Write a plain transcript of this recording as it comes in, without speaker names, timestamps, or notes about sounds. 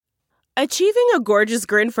Achieving a gorgeous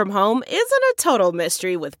grin from home isn't a total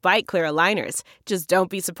mystery with Bite Clear aligners. Just don't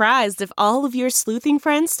be surprised if all of your sleuthing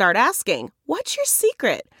friends start asking, "What's your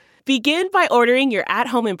secret?" Begin by ordering your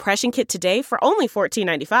at-home impression kit today for only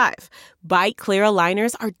 $14.95. Bite Clear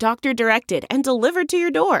aligners are doctor-directed and delivered to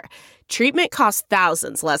your door. Treatment costs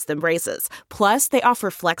thousands less than braces. Plus, they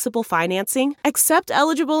offer flexible financing, accept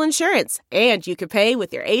eligible insurance, and you can pay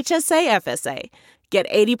with your HSA FSA. Get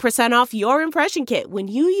 80% off your impression kit when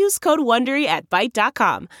you use code WONDERY at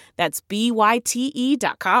Byte.com. That's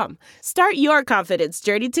BYTE.com. Start your confidence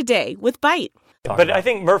journey today with Byte. But I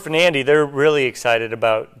think Murph and Andy, they're really excited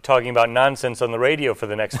about talking about nonsense on the radio for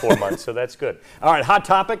the next 4 months, so that's good. All right, hot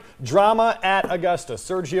topic, drama at Augusta.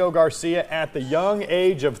 Sergio Garcia, at the young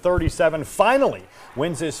age of 37, finally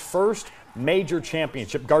wins his first major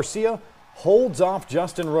championship. Garcia holds off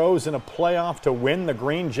Justin Rose in a playoff to win the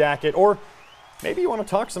green jacket, or maybe you want to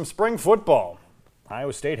talk some spring football.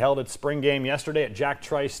 Iowa State held its spring game yesterday at Jack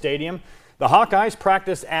Trice Stadium. The Hawkeyes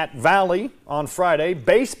practiced at Valley on Friday.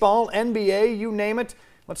 Baseball, NBA, you name it.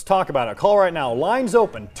 Let's talk about it. Call right now. Lines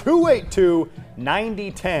open,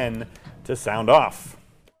 282-9010 to sound off.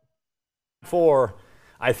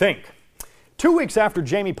 I think. 2 weeks after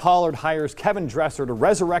Jamie Pollard hires Kevin Dresser to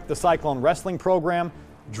resurrect the Cyclone wrestling program,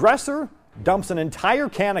 Dresser dumps an entire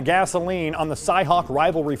can of gasoline on the Cy-Hawk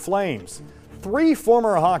rivalry flames. 3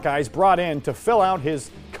 former Hawkeyes brought in to fill out his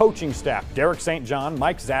coaching staff: Derek St. John,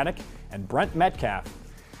 Mike Zadek, and Brent Metcalf.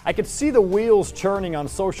 I could see the wheels churning on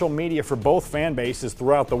social media for both fan bases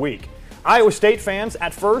throughout the week. Iowa State fans,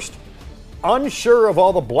 at first, unsure of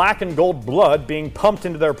all the black and gold blood being pumped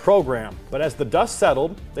into their program. But as the dust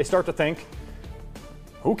settled, they start to think,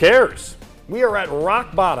 who cares? We are at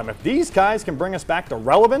rock bottom. If these guys can bring us back to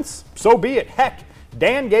relevance, so be it. Heck,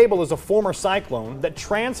 Dan Gable is a former Cyclone that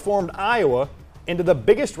transformed Iowa into the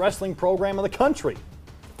biggest wrestling program in the country.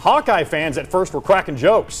 Hawkeye fans at first were cracking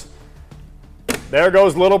jokes. There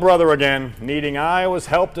goes little brother again, needing Iowa's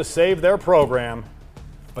help to save their program.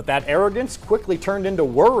 But that arrogance quickly turned into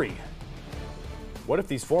worry. What if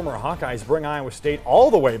these former Hawkeyes bring Iowa State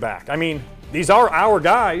all the way back? I mean, these are our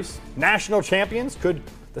guys, national champions. Could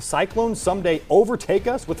the Cyclones someday overtake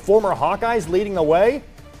us with former Hawkeyes leading the way?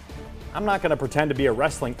 I'm not going to pretend to be a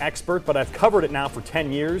wrestling expert, but I've covered it now for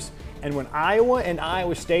 10 years. And when Iowa and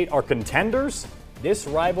Iowa State are contenders, this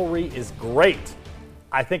rivalry is great.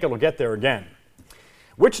 I think it'll get there again.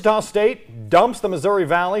 Wichita State dumps the Missouri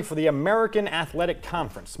Valley for the American Athletic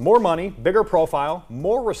Conference. More money, bigger profile,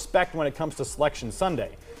 more respect when it comes to Selection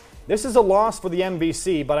Sunday. This is a loss for the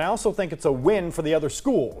MVC, but I also think it's a win for the other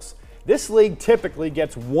schools. This league typically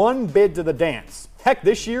gets one bid to the dance. Heck,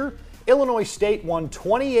 this year, Illinois State won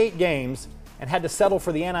 28 games and had to settle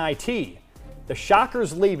for the NIT. The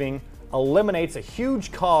Shockers leaving eliminates a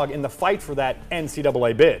huge cog in the fight for that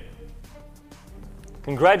NCAA bid.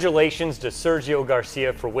 Congratulations to Sergio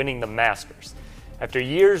Garcia for winning the Masters. After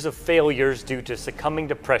years of failures due to succumbing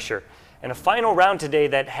to pressure and a final round today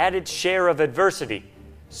that had its share of adversity,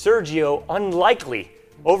 Sergio unlikely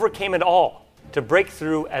overcame it all to break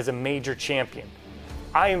through as a major champion.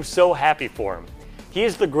 I am so happy for him. He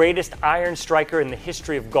is the greatest iron striker in the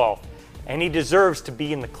history of golf, and he deserves to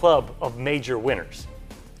be in the club of major winners.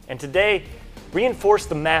 And today reinforced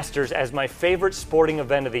the Masters as my favorite sporting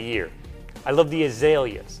event of the year. I love the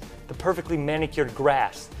azaleas, the perfectly manicured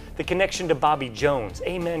grass, the connection to Bobby Jones,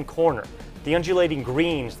 Amen Corner, the undulating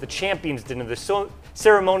greens, the champions dinner, the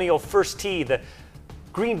ceremonial first tee, the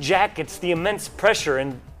green jackets, the immense pressure,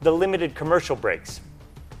 and the limited commercial breaks.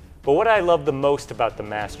 But what I love the most about the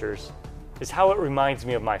Masters is how it reminds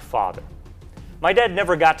me of my father. My dad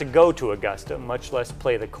never got to go to Augusta, much less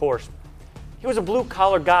play the course. He was a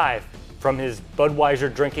blue-collar guy, from his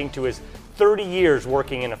Budweiser drinking to his 30 years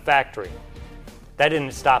working in a factory. That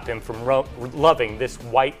didn't stop him from loving this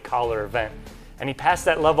white-collar event, and he passed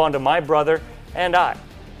that love on to my brother and I,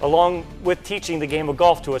 along with teaching the game of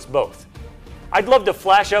golf to us both. I'd love to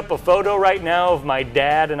flash up a photo right now of my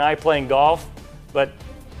dad and I playing golf, but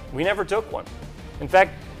we never took one. In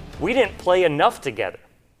fact, we didn't play enough together.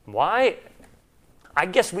 Why? I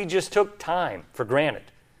guess we just took time for granted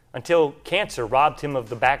until cancer robbed him of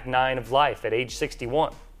the back nine of life at age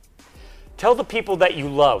 61. Tell the people that you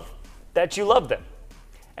love them.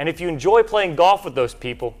 And if you enjoy playing golf with those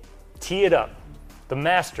people, tee it up. The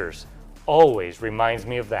Masters always reminds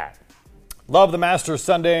me of that. Love the Masters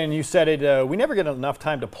Sunday, and you said it. We never get enough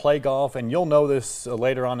time to play golf, and you'll know this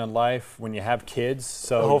later on in life when you have kids.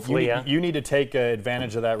 So hopefully, you need to take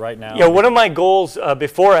advantage of that right now. Yeah, one of my goals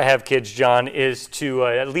before I have kids, John, is to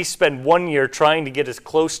at least spend 1 year trying to get as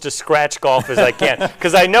close to scratch golf as I can.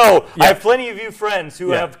 Because I know I have plenty of you friends who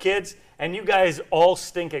have kids, and you guys all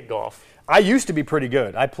stink at golf. I used to be pretty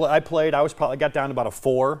good. I got down to about a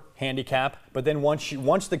 4 handicap, but then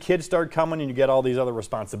once the kids start coming and you get all these other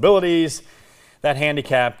responsibilities, that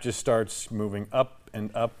handicap just starts moving up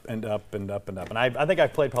and up and up and up and up. And I think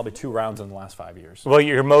I've played probably 2 rounds in the last 5 years. Well,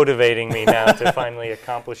 you're motivating me now to finally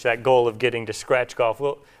accomplish that goal of getting to scratch golf.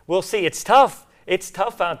 We'll see. It's tough. It's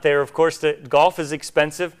tough out there. Of course, golf is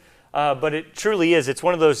expensive, but it truly is. It's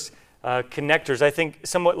one of those connectors, I think,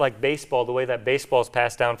 somewhat like baseball, the way that baseball is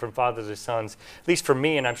passed down from fathers to sons. At least for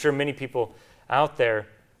me, and I'm sure many people out there,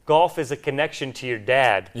 golf is a connection to your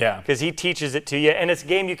dad. Yeah. Because he teaches it to you, and it's a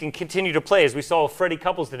game you can continue to play, as we saw with Freddie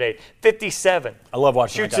Couples today. 57. I love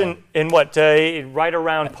watching Shoots that guy. in what, right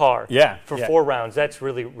around par. Yeah. For 4 rounds. That's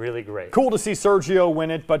really, really great. Cool to see Sergio win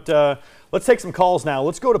it, but let's take some calls now.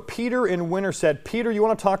 Let's go to Peter in Winterset. Peter, you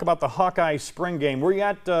want to talk about the Hawkeye spring game. Were you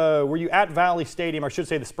at Valley Stadium, or I should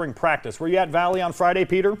say the spring practice? Were you at Valley on Friday,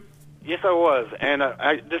 Peter? Yes, I was. And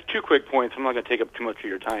just 2 quick points. I'm not going to take up too much of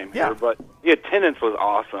your time Yeah. here, but the attendance was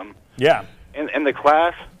awesome. Yeah. And the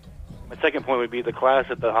class, my second point would be the class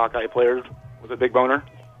at the Hawkeye players was a big boner.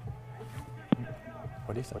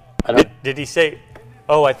 What did he say? Did he say?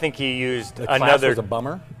 Oh, I think he used The class another. was a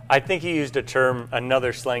bummer? I think he used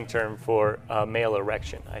another slang term for male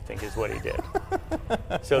erection, I think is what he did.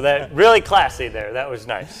 So that really classy there. That was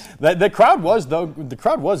nice. The crowd was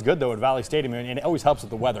good though at Valley Stadium, and it always helps with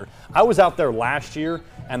the weather. I was out there last year,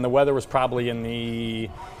 and the weather was probably in the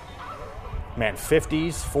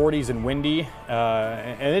 50s, 40s, and windy.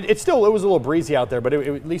 And it was a little breezy out there, but it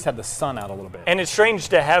at least had the sun out a little bit. And it's strange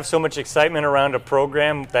to have so much excitement around a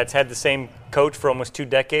program that's had the same coach for almost 2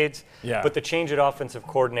 decades. Yeah. But the change at offensive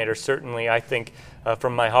coordinator certainly, I think,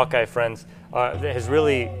 from my Hawkeye friends, has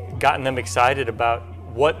really gotten them excited about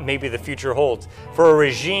what maybe the future holds. For a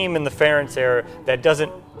regime in the Ferentz era that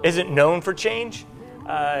isn't known for change,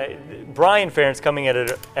 Brian Ferentz coming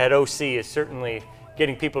at OC is certainly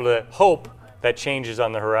getting people to hope that change is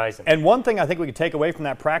on the horizon. And one thing I think we could take away from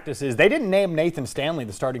that practice is they didn't name Nathan Stanley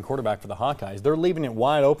the starting quarterback for the Hawkeyes. They're leaving it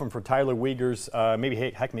wide open for Tyler Wiegers,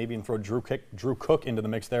 maybe even throw Drew Cook into the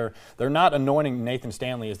mix there. They're not anointing Nathan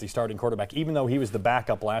Stanley as the starting quarterback, even though he was the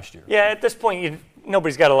backup last year. Yeah, at this point,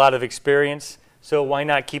 nobody's got a lot of experience, so why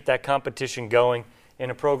not keep that competition going?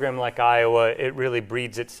 In a program like Iowa, it really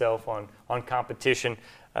breeds itself on competition.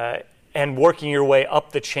 And working your way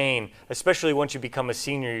up the chain, especially once you become a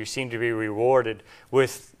senior, you seem to be rewarded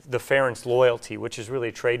with the Ferentz loyalty, which is really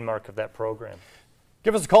a trademark of that program.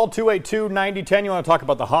 Give us a call, 282-9010. You want to talk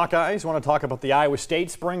about the Hawkeyes? You want to talk about the Iowa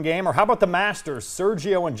State spring game? Or how about the Masters?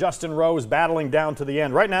 Sergio and Justin Rose battling down to the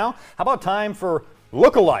end. Right now, how about time for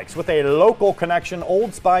lookalikes with a local connection?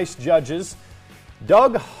 Old Spice judges.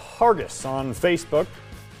 Doug Hargis on Facebook.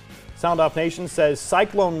 SoundOFF Nation says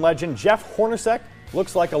Cyclone legend Jeff Hornacek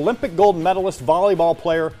looks like Olympic gold medalist volleyball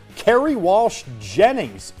player Kerry Walsh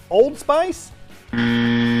Jennings. Old Spice?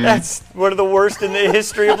 That's one of the worst in the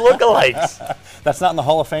history of lookalikes. That's not in the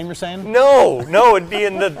Hall of Fame, you're saying? No, it'd be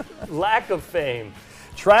in the lack of fame.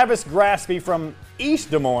 Travis Graspy from East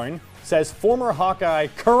Des Moines says former Hawkeye,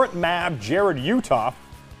 current Mab Jared Uthoff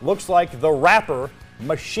looks like the rapper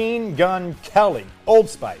Machine Gun Kelly. Old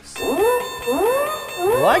Spice.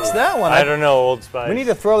 He likes that one. I don't know, Old Spice. We need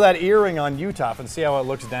to throw that earring on Uthoff and see how it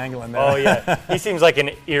looks dangling there. Oh, yeah. He seems like an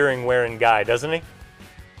earring-wearing guy, doesn't he?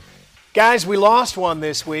 Guys, we lost one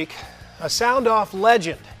this week. A SoundOFF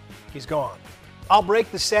legend. He's gone. I'll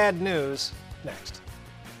break the sad news next.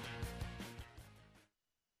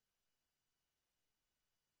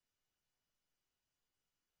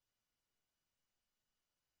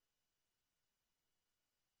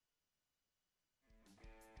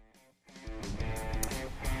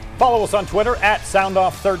 Follow us on Twitter at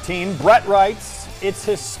SoundOff13. Brett writes, it's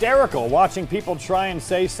hysterical watching people try and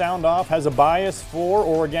say SoundOFF has a bias for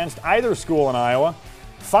or against either school in Iowa.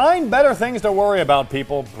 Find better things to worry about,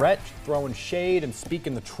 people. Brett throwing shade and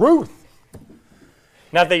speaking the truth.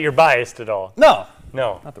 Not that you're biased at all. No.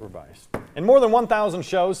 No. Not that we're biased. In more than 1,000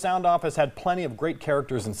 shows, SoundOFF has had plenty of great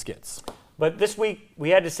characters and skits. But this week,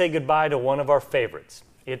 we had to say goodbye to one of our favorites.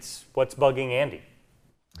 It's What's Bugging Andy.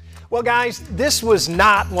 Well, guys, this was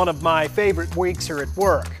not one of my favorite weeks here at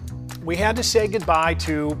work. We had to say goodbye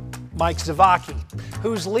to Mike Zavacki,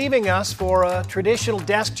 who's leaving us for a traditional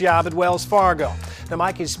desk job at Wells Fargo. Now,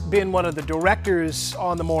 Mike has been one of the directors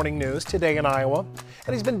on the morning news Today in Iowa,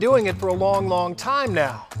 and he's been doing it for a long, long time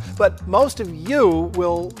now. But most of you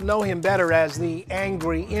will know him better as the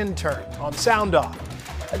angry intern on SoundOFF.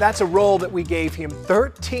 That's a role that we gave him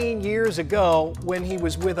 13 years ago when he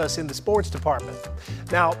was with us in the sports department.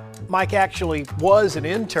 Now, Mike actually was an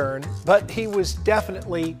intern, but he was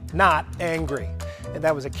definitely not angry. and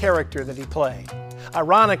that was a character that he played.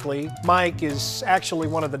 Ironically, Mike is actually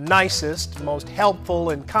one of the nicest, most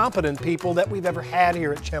helpful, and competent people that we've ever had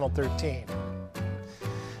here at Channel 13.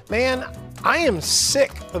 Man, I am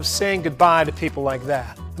sick of saying goodbye to people like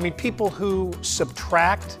that. I mean, people who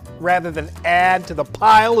subtract rather than add to the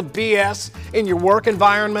pile of BS in your work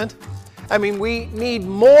environment. I mean, we need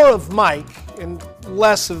more of Mike and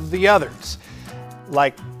less of the others.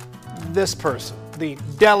 Like this person, the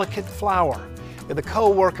delicate flower, the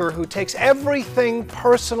coworker who takes everything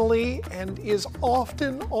personally and is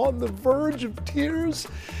often on the verge of tears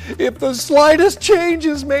if the slightest change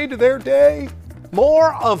is made to their day.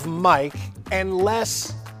 More of Mike and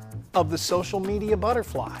less of the social media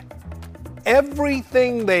butterfly.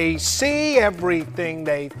 Everything they see, everything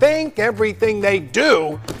they think, everything they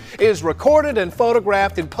do is recorded and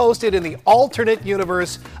photographed and posted in the alternate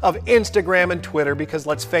universe of Instagram and Twitter because,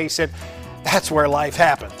 let's face it, that's where life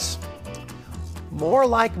happens. More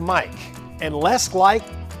like Mike and less like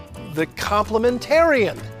the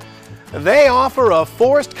complimentarian. They offer a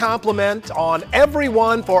forced compliment on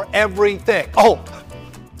everyone for everything. Oh,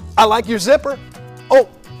 I like your zipper. Oh,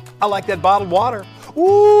 I like that bottled water.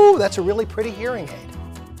 Ooh, that's a really pretty hearing aid.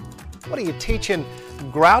 What are you teaching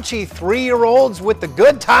grouchy 3-year-olds with the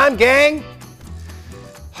good time gang?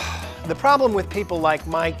 The problem with people like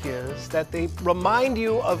Mike is that they remind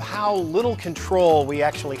you of how little control we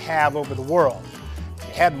actually have over the world. If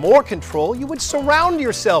you had more control, you would surround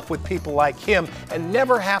yourself with people like him and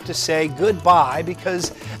never have to say goodbye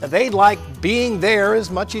because they like being there as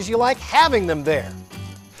much as you like having them there.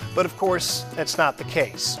 But of course, that's not the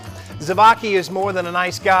case. Zavaki is more than a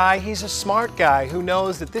nice guy. He's a smart guy who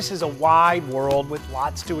knows that this is a wide world with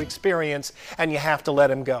lots to experience and you have to let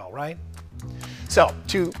him go, right? So,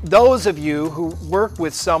 to those of you who work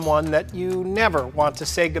with someone that you never want to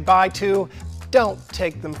say goodbye to, don't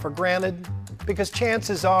take them for granted because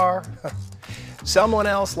chances are someone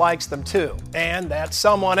else likes them too. And that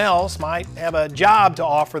someone else might have a job to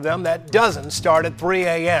offer them that doesn't start at 3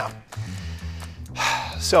 a.m.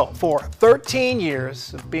 So, for 13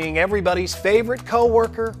 years of being everybody's favorite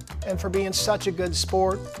coworker and for being such a good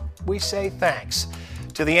sport, we say thanks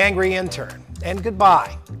to the angry intern and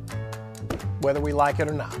goodbye, whether we like it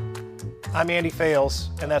or not. I'm Andy Fales,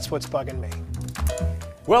 and that's what's bugging me.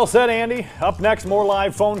 Well said, Andy. Up next, more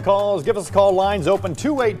live phone calls. Give us a call. Lines open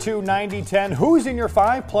 282-9010. Who's in your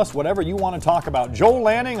 5? Plus whatever you want to talk about. Joel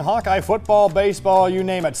Lanning, Hawkeye football, baseball, you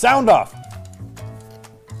name it. Sound off.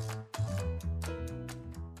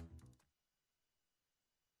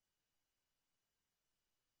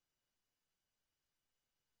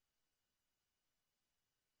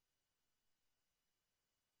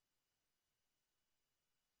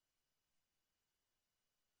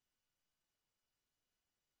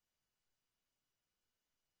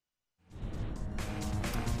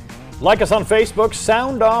 Like us on Facebook,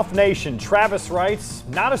 Sound Off Nation. Travis writes,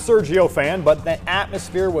 not a Sergio fan, but the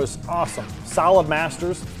atmosphere was awesome. Solid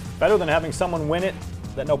Masters, better than having someone win it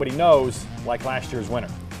that nobody knows, like last year's winner.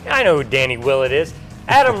 I know who Danny Willett is.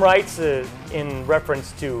 Adam writes in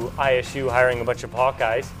reference to ISU hiring a bunch of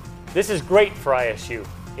Hawkeyes. This is great for ISU.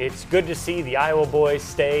 It's good to see the Iowa boys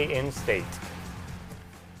stay in state.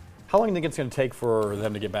 How long do you think it's going to take for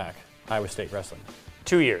them to get back, Iowa State wrestling?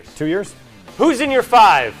 2 years. 2 years? Who's in your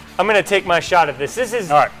 5? I'm going to take my shot at this. This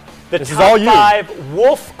is all right. The this top is all you. 5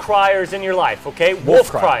 wolf criers in your life, okay? Wolf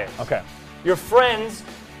criers. Okay. Your friends,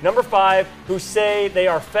 number 5, who say they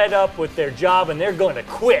are fed up with their job and they're going to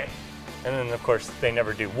quit. And then, of course, they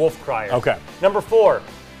never do. Wolf criers. Okay. Number 4,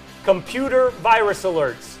 computer virus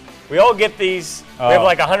alerts. We all get these. We have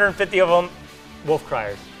like 150 of them. Wolf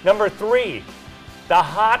criers. Number 3, the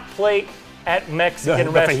hot plate at Mexican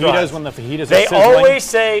restaurants. Fajitas, when the fajitas they are sizzling. always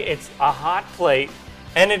say it's a hot plate,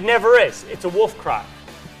 and it never is. It's a wolf cry.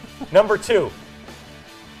 Number 2,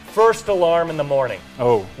 first alarm in the morning.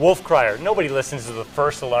 Oh. Wolf crier. Nobody listens to the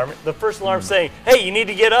first alarm. The first alarm saying, hey, you need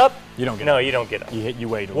to get up. You don't get no, up. you don't get up. You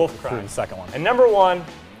wait wolf for cry. the second one. And number 1,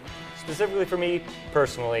 specifically for me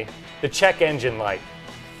personally, the check engine light.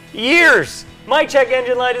 Years. My check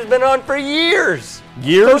engine light has been on for years.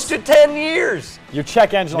 Years? Close to 10 years. Your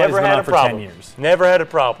check engine light has been on for 10 years. Never had a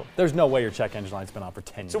problem. There's no way your check engine light's been on for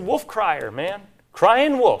 10 years. It's a wolf crier, man.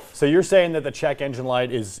 Crying wolf. So you're saying that the check engine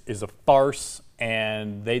light is a farce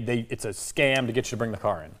and it's a scam to get you to bring the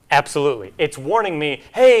car in? Absolutely. It's warning me,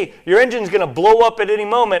 hey, your engine's going to blow up at any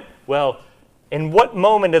moment. Well, in what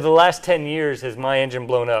moment of the last 10 years has my engine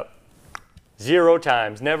blown up? 0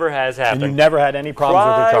 times. Never has happened. And you never had any problems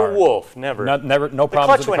with your car? Cry wolf. Never. No problems with the car?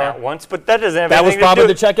 The clutch went out once, but that doesn't have that anything to do. That was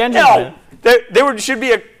probably the check engine. No. There should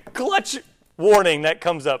be a clutch warning that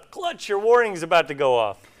comes up. Clutch, your warning's about to go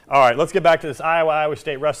off. All right, let's get back to this Iowa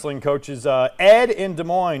State wrestling coaches. Ed in Des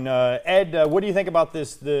Moines. Ed, what do you think about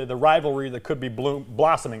this, the rivalry that could be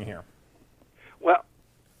blossoming here? Well,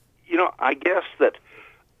 I guess that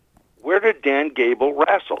where did Dan Gable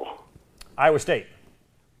wrestle? Iowa State.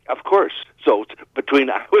 Of course. So between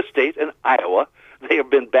Iowa State and Iowa, they have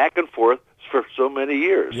been back and forth for so many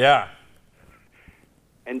years. Yeah.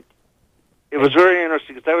 And it was very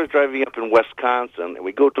interesting because I was driving up in Wisconsin, and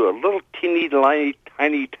we go to a little tiny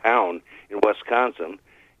town in Wisconsin,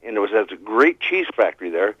 and there was a great cheese factory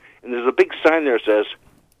there, and there's a big sign there that says,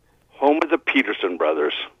 "Home of the Peterson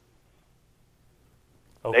brothers."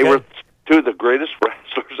 Okay. They were two of the greatest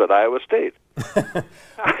wrestlers at Iowa State.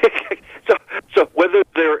 so whether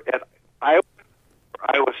they're at Iowa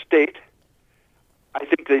or Iowa State, I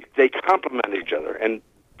think they complement each other, and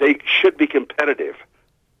they should be competitive.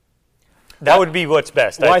 That would be what's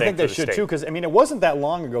best. Well, I think they should too, because it wasn't that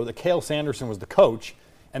long ago that Cale Sanderson was the coach,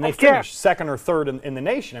 and they finished second or third in the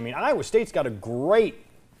nation. Iowa State's got a great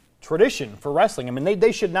tradition for wrestling.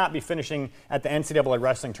 They should not be finishing at the NCAA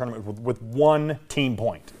wrestling tournament with one team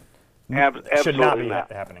point. Absolutely should not be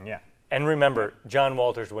happening. Yeah. And remember, John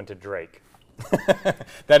Walters went to Drake.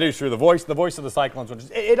 That is true. The voice of the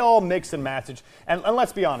Cyclones. It all mix and match. And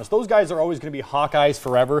let's be honest, those guys are always going to be Hawkeyes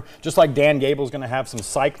forever, just like Dan Gable's going to have some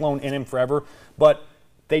Cyclone in him forever. But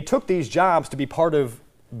they took these jobs to be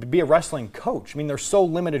a wrestling coach. There's so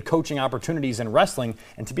limited coaching opportunities in wrestling,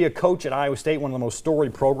 and to be a coach at Iowa State, one of the most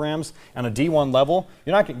storied programs on a D1 level,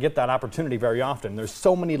 you're not going to get that opportunity very often. There's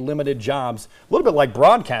so many limited jobs, a little bit like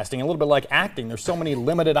broadcasting, a little bit like acting. There's so many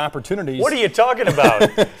limited opportunities. What are you talking about?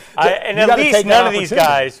 And at least none of these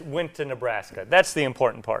guys went to Nebraska. That's the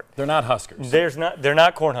important part. They're not Huskers. They're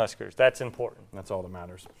not Cornhuskers. That's important. That's all that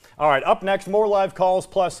matters. All right, up next, more live calls,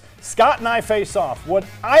 plus Scott and I face off. Would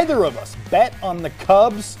either of us bet on the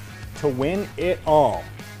Cubs to win it all?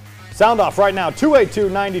 Sound off right now,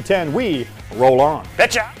 282-9010. We roll on.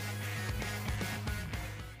 Betcha!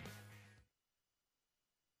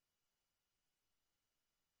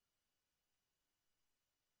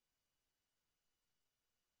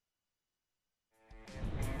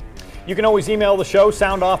 You can always email the show,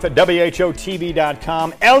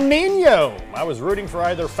 soundoff@whotv.com. El Nino! I was rooting for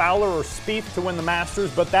either Fowler or Spieth to win the Masters,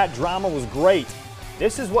 but that drama was great.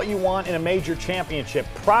 This is what you want in a major championship.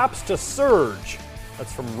 Props to Serge.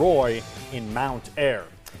 That's from Roy in Mount Air.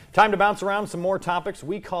 Time to bounce around some more topics.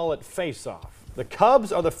 We call it Face Off. The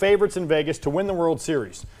Cubs are the favorites in Vegas to win the World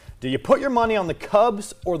Series. Do you put your money on the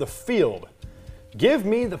Cubs or the field? Give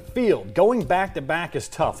me the field. Going back-to-back is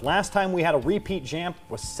tough. Last time we had a repeat champ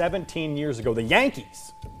was 17 years ago. The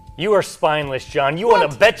Yankees. You are spineless, John. You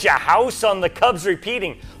want to bet your house on the Cubs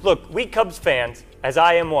repeating. Look, we Cubs fans, as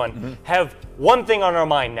I am one, have one thing on our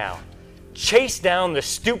mind now. Chase down the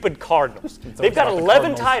stupid Cardinals. They've got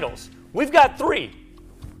 11 titles. We've got 3.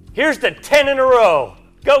 Here's the 10 in a row.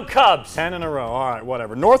 Go Cubs. 10 in a row. All right,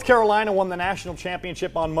 whatever. North Carolina won the national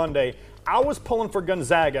championship on Monday. I was pulling for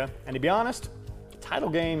Gonzaga, and to be honest, the title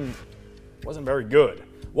game wasn't very good.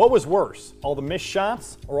 What was worse, all the missed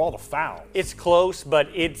shots or all the fouls? It's close, but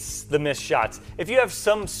it's the missed shots. If you have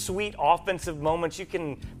some sweet offensive moments, you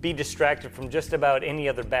can be distracted from just about any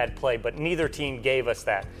other bad play, but neither team gave us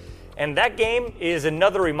that. And that game is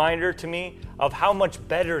another reminder to me of how much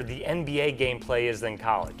better the NBA gameplay is than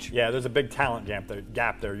college. Yeah, there's a big talent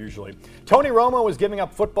gap there usually. Tony Romo is giving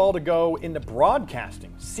up football to go into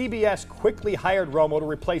broadcasting. CBS quickly hired Romo to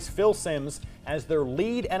replace Phil Simms as their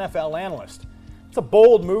lead NFL analyst. It's a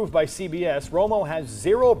bold move by CBS. Romo has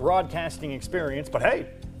 0 broadcasting experience, but hey,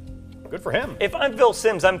 good for him. If I'm Phil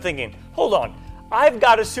Simms, I'm thinking, hold on. I've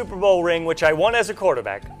got a Super Bowl ring, which I won as a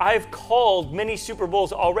quarterback. I've called many Super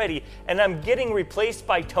Bowls already, and I'm getting replaced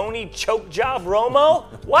by Tony Choke Job Romo?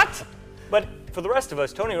 What? But for the rest of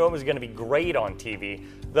us, Tony Romo is going to be great on TV.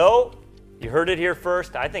 Though, you heard it here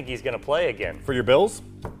first, I think he's going to play again. For your Bills?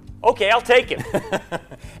 Okay, I'll take it.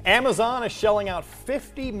 Amazon is shelling out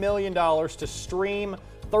 $50 million to stream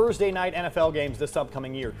Thursday night NFL games this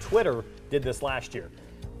upcoming year. Twitter did this last year.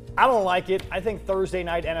 I don't like it. I think Thursday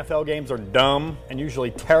night NFL games are dumb and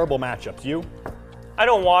usually terrible matchups. You? I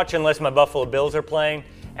don't watch unless my Buffalo Bills are playing,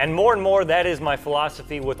 and more that is my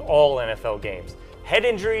philosophy with all NFL games. Head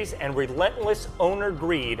injuries and relentless owner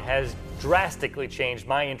greed has drastically changed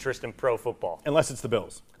my interest in pro football. Unless it's the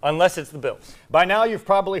Bills. Unless it's the Bills. By now you've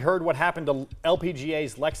probably heard what happened to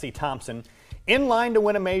LPGA's Lexi Thompson, in line to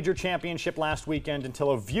win a major championship last weekend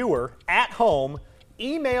until a viewer at home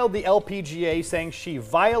emailed the LPGA saying she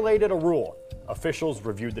violated a rule. Officials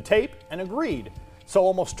reviewed the tape and agreed. So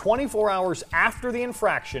almost 24 hours after the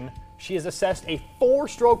infraction, she is assessed a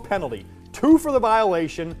 4-stroke penalty, 2 for the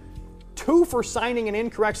violation 2 for signing an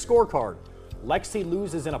incorrect scorecard. Lexi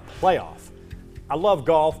loses in a playoff. I love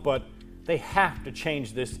golf, but they have to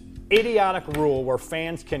change this idiotic rule where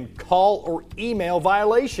fans can call or email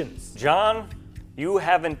violations. John, you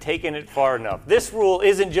haven't taken it far enough. This rule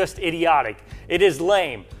isn't just idiotic. It is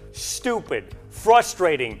lame, stupid,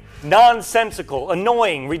 frustrating, nonsensical,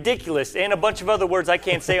 annoying, ridiculous, and a bunch of other words I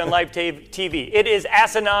can't say on live TV. It is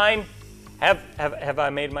asinine. Have I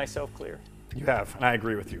made myself clear? You have, and I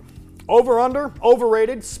agree with you. Over, under,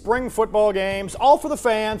 overrated, spring football games, all for the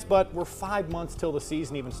fans, but we're 5 months till the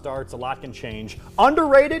season even starts. A lot can change.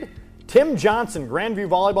 Underrated, Tim Johnson, Grandview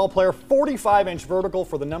volleyball player, 45-inch vertical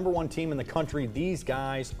for the #1 team in the country. These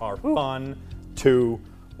guys are fun to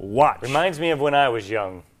watch. Reminds me of when I was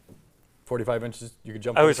young. 45 inches, you could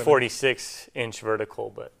jump. I was 46-inch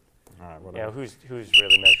vertical, but all right, whatever. yeah, who's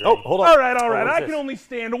really measuring? Oh, hold on. All right. I this? can only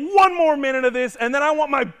stand 1 more minute of this, and then I want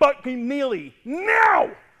my Buck McNeely now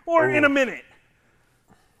or in a minute.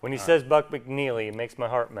 When he says Buck McNeely, it makes my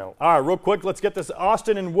heart melt. All right, real quick, let's get this.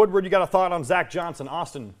 Austin and Woodward, you got a thought on Zach Johnson?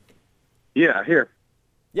 Austin. Yeah, here.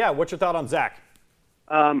 Yeah, what's your thought on Zach?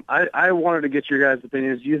 I wanted to get your guys'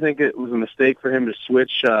 opinions. Do you think it was a mistake for him to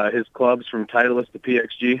switch his clubs from Titleist to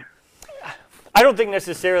PXG? I don't think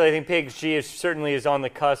necessarily. I think PXG certainly is on the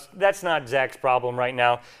cusp. That's not Zach's problem right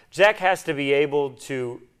now. Zach has to be able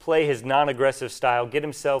to play his non-aggressive style, get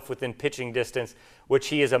himself within pitching distance, which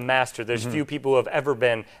he is a master. There's few people who have ever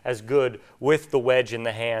been as good with the wedge in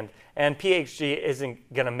the hand, and PXG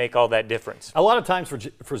isn't going to make all that difference. A lot of times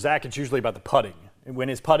for Zach, it's usually about the putting. When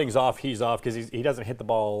his putting's off, he's off because he doesn't hit the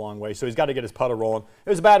ball a long way, so he's got to get his putter rolling. It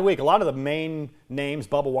was a bad week. A lot of the main names,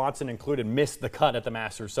 Bubba Watson included, missed the cut at the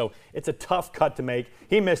Masters, so it's a tough cut to make.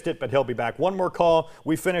 He missed it, but he'll be back. One more call.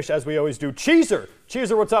 We finish as we always do. Cheeser,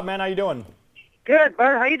 what's up, man? How you doing? Good,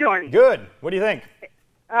 bud. How you doing? Good. What do you think?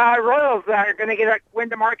 Royals are going to get a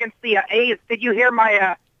win tomorrow against the A's. Did you hear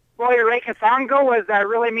my Roy Ray Kasongo was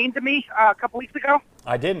really mean to me a couple weeks ago?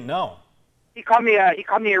 I didn't know. He called me a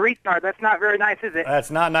retard. That's not very nice, is it?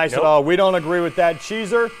 That's not nice at all. We don't agree with that.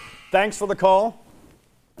 Cheeser, thanks for the call.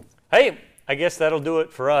 Hey, I guess that'll do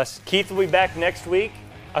it for us. Keith will be back next week.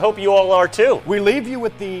 I hope you all are too. We leave you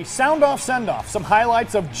with the SoundOFF send-off. Some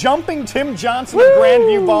highlights of jumping Tim Johnson of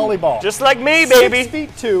Grandview volleyball. Just like me, baby.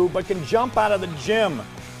 6'2", but can jump out of the gym.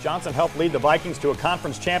 Johnson helped lead the Vikings to a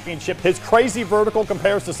conference championship. His crazy vertical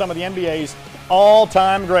compares to some of the NBA's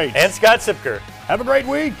all-time greats. And Scott Sipker. Have a great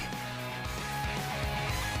week.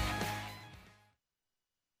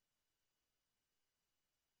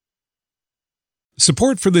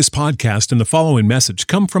 Support for this podcast and the following message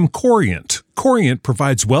come from Corient. Corient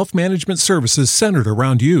provides wealth management services centered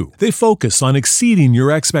around you. They focus on exceeding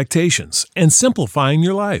your expectations and simplifying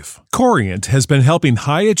your life. Corient has been helping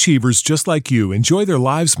high achievers just like you enjoy their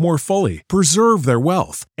lives more fully, preserve their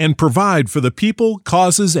wealth, and provide for the people,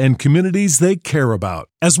 causes, and communities they care about.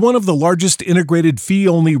 As one of the largest integrated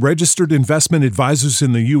fee-only registered investment advisors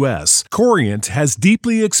in the U.S., Corient has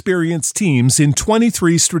deeply experienced teams in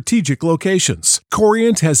 23 strategic locations.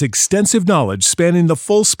 Corient has extensive knowledge spanning the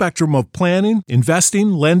full spectrum of planning,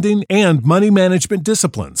 investing, lending, and money management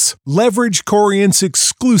disciplines. Leverage Corient's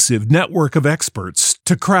exclusive network of experts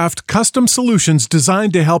to craft custom solutions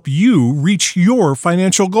designed to help you reach your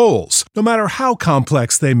financial goals, no matter how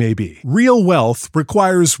complex they may be. Real wealth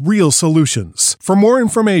requires real solutions. For more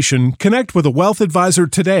information, connect with a wealth advisor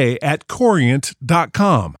today at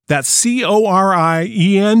Corient.com. That's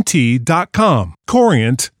Corient.com.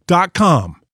 Corient.com.